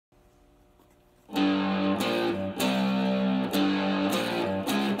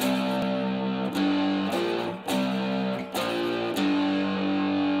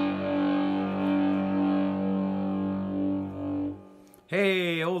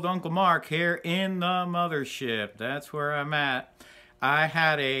Hey, old Uncle Mark here in the mothership. That's where I'm at. I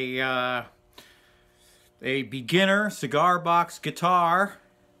had a beginner cigar box guitar,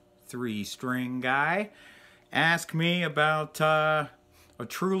 3-string guy, ask me about a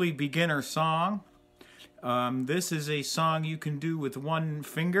truly beginner song. This is a song you can do with one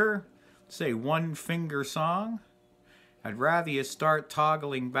finger, say one finger song. I'd rather you start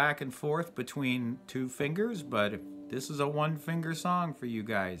toggling back and forth between two fingers, but this is a one finger song for you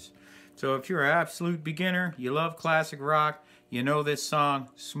guys. So if you're an absolute beginner, you love classic rock, you know this song,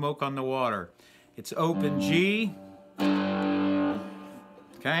 Smoke on the Water. It's open G, okay?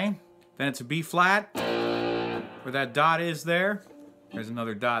 Then it's a B flat, where that dot is there. There's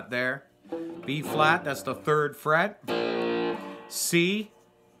another dot there. B flat, that's the 3rd fret. C,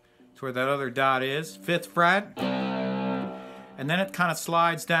 that's where that other dot is, 5th fret. And then it kind of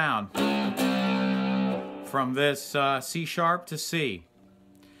slides down from this C sharp to C.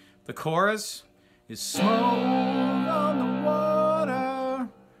 The chorus is smoke on the water,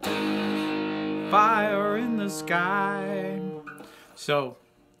 fire in the sky. So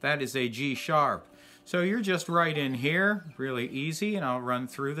that is a G sharp. So you're just right in here, really easy, and I'll run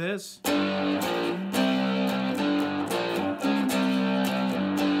through this.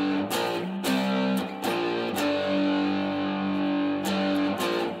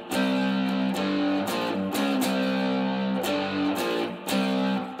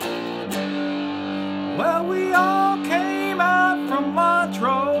 Well, we all came out from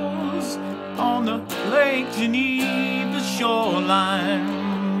Montrose on the Lake Geneva shoreline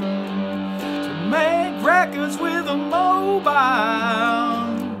to make records with a mobile.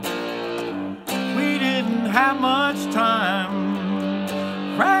 We didn't have much time.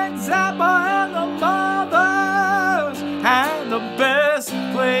 Frank Zappa and the Mothers had the best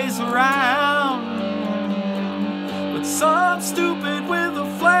place around. But some stupid with a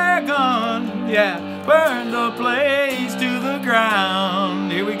flare gun, yeah, burn the place to the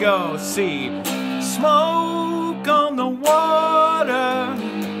ground. Here we go. C. Smoke on the water,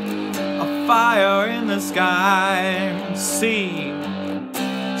 a fire in the sky. C.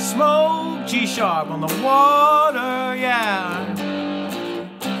 Smoke, G sharp on the water, yeah.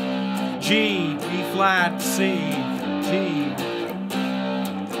 G, B flat, C, G.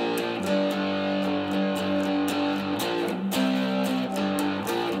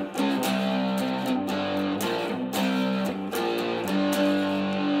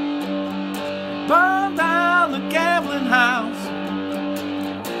 Burned down the gambling house,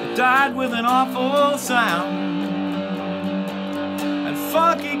 it died with an awful sound, and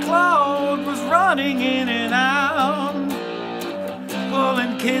Funky Claude was running in and out,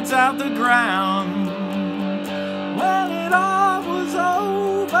 pulling kids out the ground. When it all was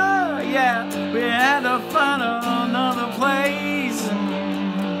over, yeah, we had to find another place,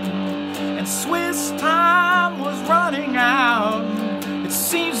 and Swiss time was running out. It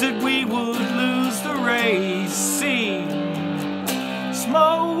seems that we would lose the race. C.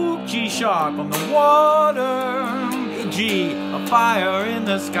 Smoke, G sharp on the water. G, a fire in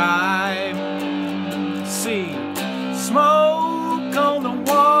the sky. C. Smoke on the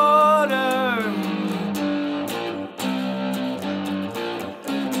water.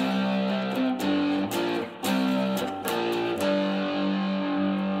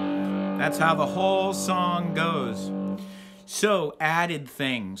 That's how the whole song goes. So, added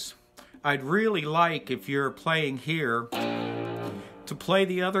things. I'd really like, if you're playing here, to play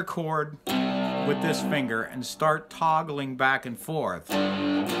the other chord with this finger and start toggling back and forth.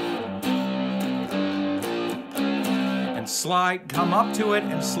 And slide, come up to it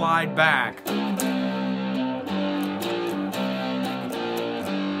and slide back.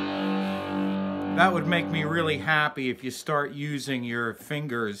 That would make me really happy if you start using your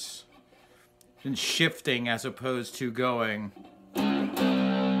fingers and shifting as opposed to going.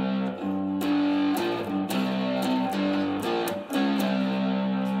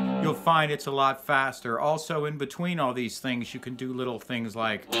 You'll find it's a lot faster. Also, in between all these things, you can do little things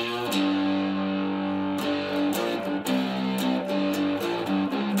like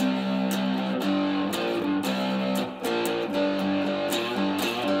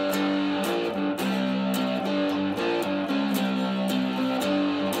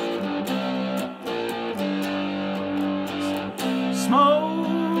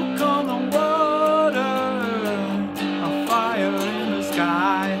smoke on the water, a fire in the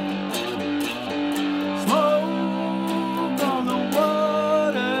sky. Smoke on the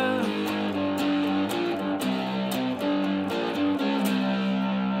water,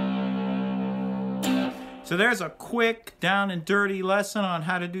 So there's a quick down and dirty lesson on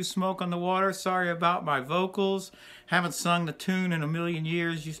how to do Smoke on the Water. Sorry about my vocals. Haven't sung the tune in a million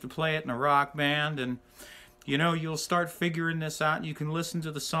years. Used to play it in a rock band, and you know, you'll start figuring this out. You can listen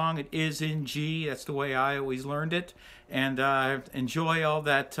to the song. It is in G. That's the way I always learned it. And enjoy all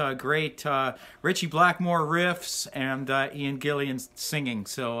that great Ritchie Blackmore riffs and Ian Gillan singing.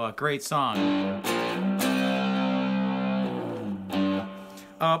 So great song.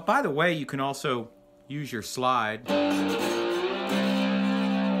 By the way, you can also use your slide.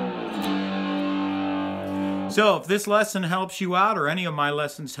 So if this lesson helps you out, or any of my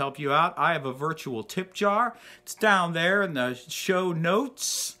lessons help you out, I have a virtual tip jar. It's down there in the show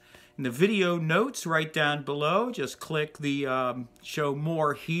notes, in the video notes right down below. Just click the show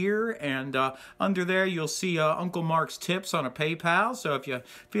more here, and under there you'll see Uncle Mark's tips on a PayPal. So if you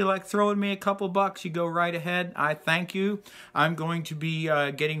feel like throwing me a couple bucks, you go right ahead. I thank you. I'm going to be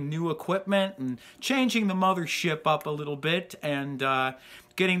getting new equipment and changing the mothership up a little bit, and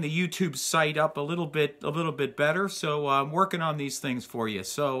getting the YouTube site up a little bit better. So I'm working on these things for you.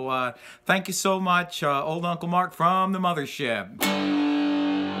 So thank you so much, old Uncle Mark from the mothership.